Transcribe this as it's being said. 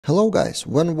Hello guys,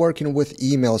 when working with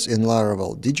emails in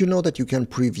Laravel, did you know that you can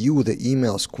preview the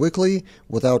emails quickly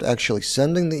without actually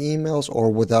sending the emails or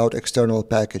without external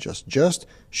packages? Just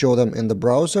show them in the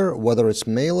browser, whether it's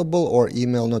Mailable or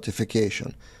email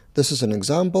notification. This is an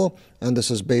example, and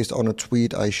this is based on a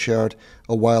tweet I shared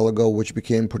a while ago which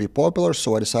became pretty popular,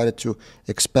 so I decided to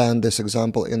expand this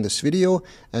example in this video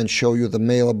and show you the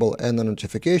Mailable and the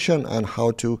notification and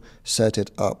how to set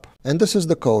it up. And this is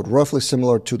the code, roughly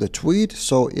similar to the tweet.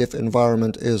 So if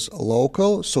environment is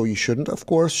local, so you shouldn't of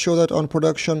course show that on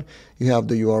production. You have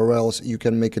the URLs, you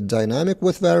can make it dynamic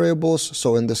with variables.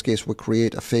 So in this case we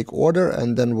create a fake order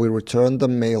and then we return the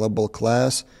Mailable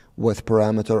class with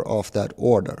parameter of that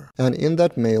order. And in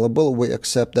that Mailable we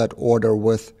accept that order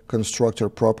with constructor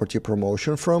property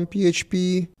promotion from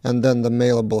PHP, and then the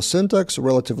Mailable syntax,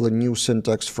 relatively new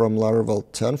syntax from Laravel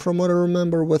 10 from what I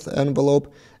remember, with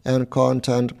envelope and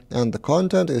content, and the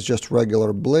content is just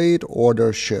regular blade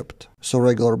order shipped. So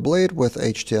regular blade with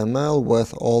HTML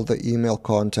with all the email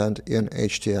content in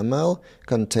HTML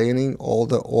containing all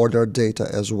the order data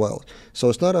as well. So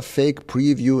it's not a fake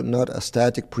preview, not a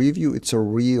static preview, it's a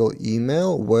real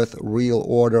email with real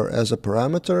order as a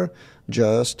parameter,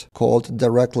 just called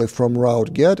directly from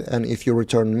route get, and if you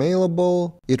return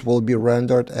Mailable, it will be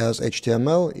rendered as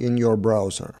HTML in your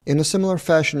browser. In a similar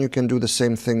fashion, you can do the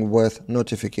same thing with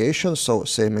notifications. So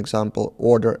same example,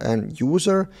 order and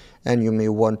user, and you may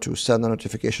want to send a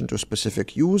notification to a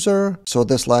specific user. So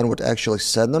this line would actually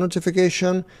send the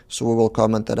notification, so we will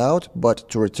comment that out, but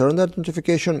to return that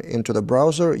notification into the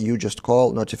browser, you just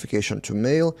call notification to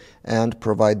mail and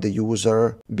provide the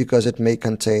user, because it may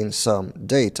contain some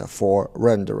data for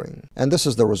rendering. And this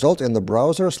is the result in the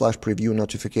browser /preview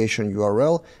notification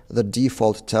URL, the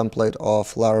default template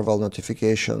of Laravel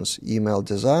notifications email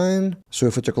design. So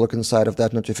if we take a look inside of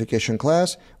that notification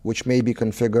class, which may be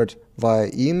configured via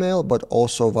email, but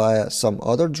also via some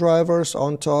other drivers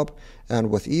on top, and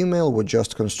with email, we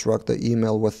just construct the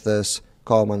email with this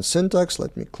common syntax.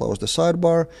 Let me close the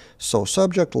sidebar. So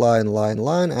subject, line, line,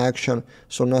 line, action.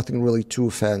 So nothing really too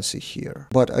fancy here.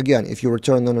 But again, if you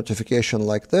return the notification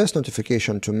like this,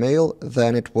 notification to mail,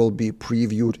 then it will be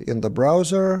previewed in the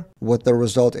browser with the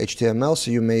result HTML.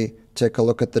 So you may take a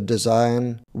look at the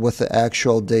design with the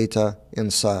actual data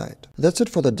inside. That's it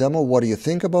for the demo. What do you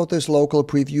think about this local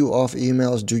preview of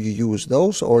emails? Do you use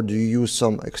those, or do you use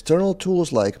some external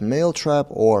tools like Mailtrap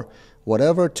or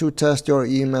whatever to test your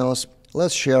emails?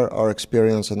 Let's share our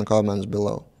experience in the comments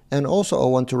below. And also I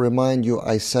want to remind you,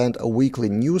 I sent a weekly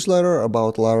newsletter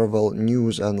about Laravel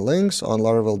news and links on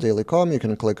laraveldaily.com. You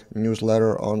can click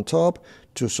newsletter on top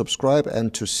to subscribe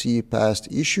and to see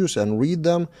past issues and read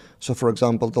them. So for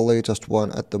example, the latest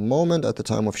one at the moment, at the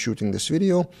time of shooting this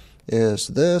video, is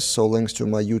this. So links to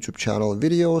my YouTube channel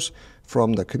videos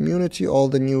from the community, all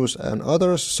the news and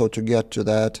others. So to get to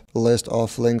that list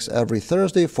of links every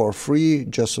Thursday for free,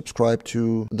 just subscribe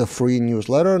to the free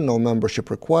newsletter, no membership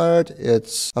required.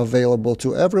 It's available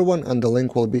to everyone and the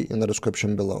link will be in the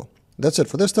description below. That's it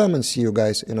for this time, and see you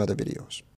guys in other videos.